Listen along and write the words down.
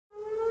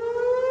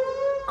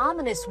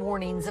Ominous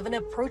warnings of an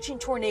approaching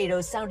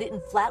tornado sounded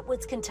in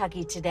Flatwoods,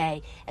 Kentucky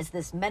today as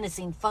this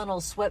menacing funnel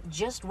swept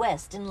just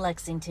west in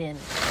Lexington.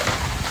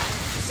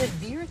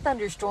 Severe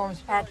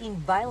thunderstorms packing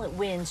violent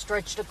winds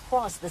stretched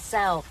across the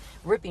South,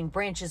 ripping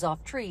branches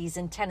off trees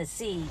in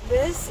Tennessee.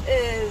 This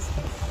is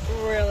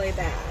really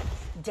bad.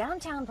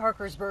 Downtown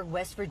Parkersburg,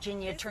 West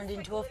Virginia turned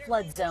into a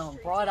flood zone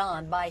brought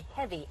on by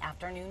heavy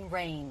afternoon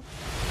rain.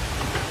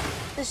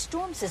 The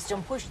storm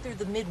system pushed through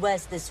the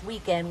Midwest this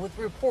weekend with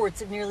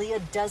reports of nearly a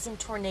dozen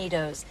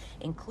tornadoes,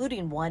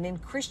 including one in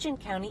Christian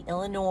County,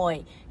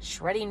 Illinois,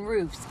 shredding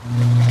roofs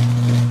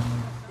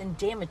and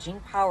damaging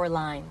power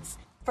lines.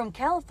 From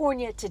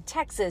California to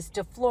Texas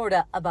to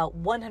Florida, about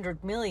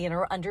 100 million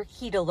are under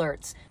heat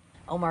alerts.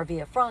 Omar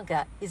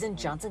Villafranca is in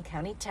Johnson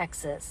County,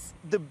 Texas.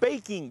 The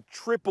baking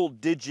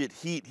triple-digit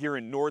heat here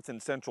in north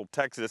and central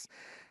Texas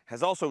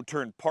has also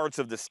turned parts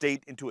of the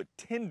state into a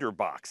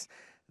tinderbox.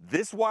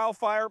 This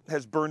wildfire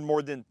has burned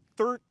more than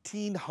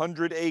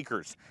 1,300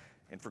 acres.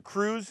 And for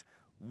crews,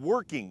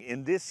 working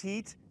in this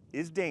heat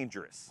is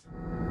dangerous.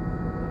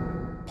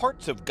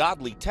 Parts of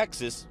Godley,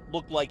 Texas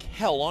look like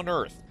hell on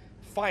earth.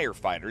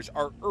 Firefighters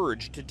are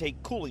urged to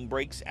take cooling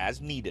breaks as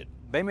needed.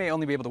 They may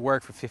only be able to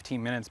work for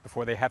 15 minutes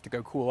before they have to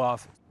go cool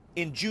off.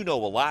 In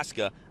Juneau,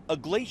 Alaska, a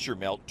glacier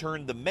melt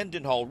turned the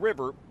Mendenhall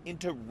River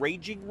into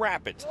raging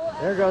rapids.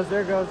 There goes.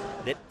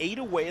 That ate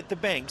away at the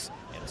banks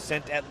and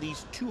sent at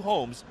least 2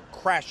 homes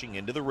crashing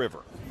into the river.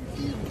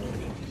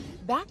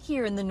 Back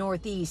here in the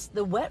Northeast,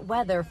 the wet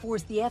weather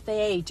forced the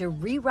FAA to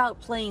reroute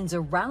planes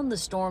around the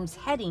storms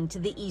heading to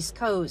the East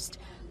Coast,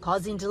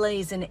 causing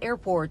delays in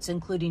airports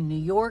including New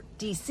York,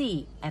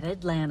 D.C., and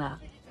Atlanta.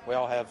 We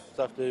all have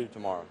stuff to do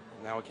tomorrow.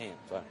 Now we can't,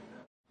 so.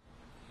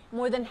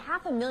 More than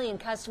 500,000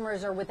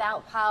 customers are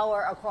without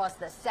power across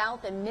the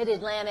South and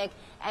Mid-Atlantic,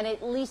 and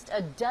at least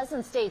a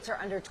dozen states are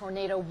under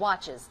tornado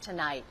watches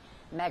tonight.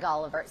 Meg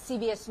Oliver,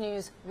 CBS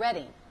News,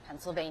 Reading,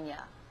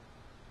 Pennsylvania.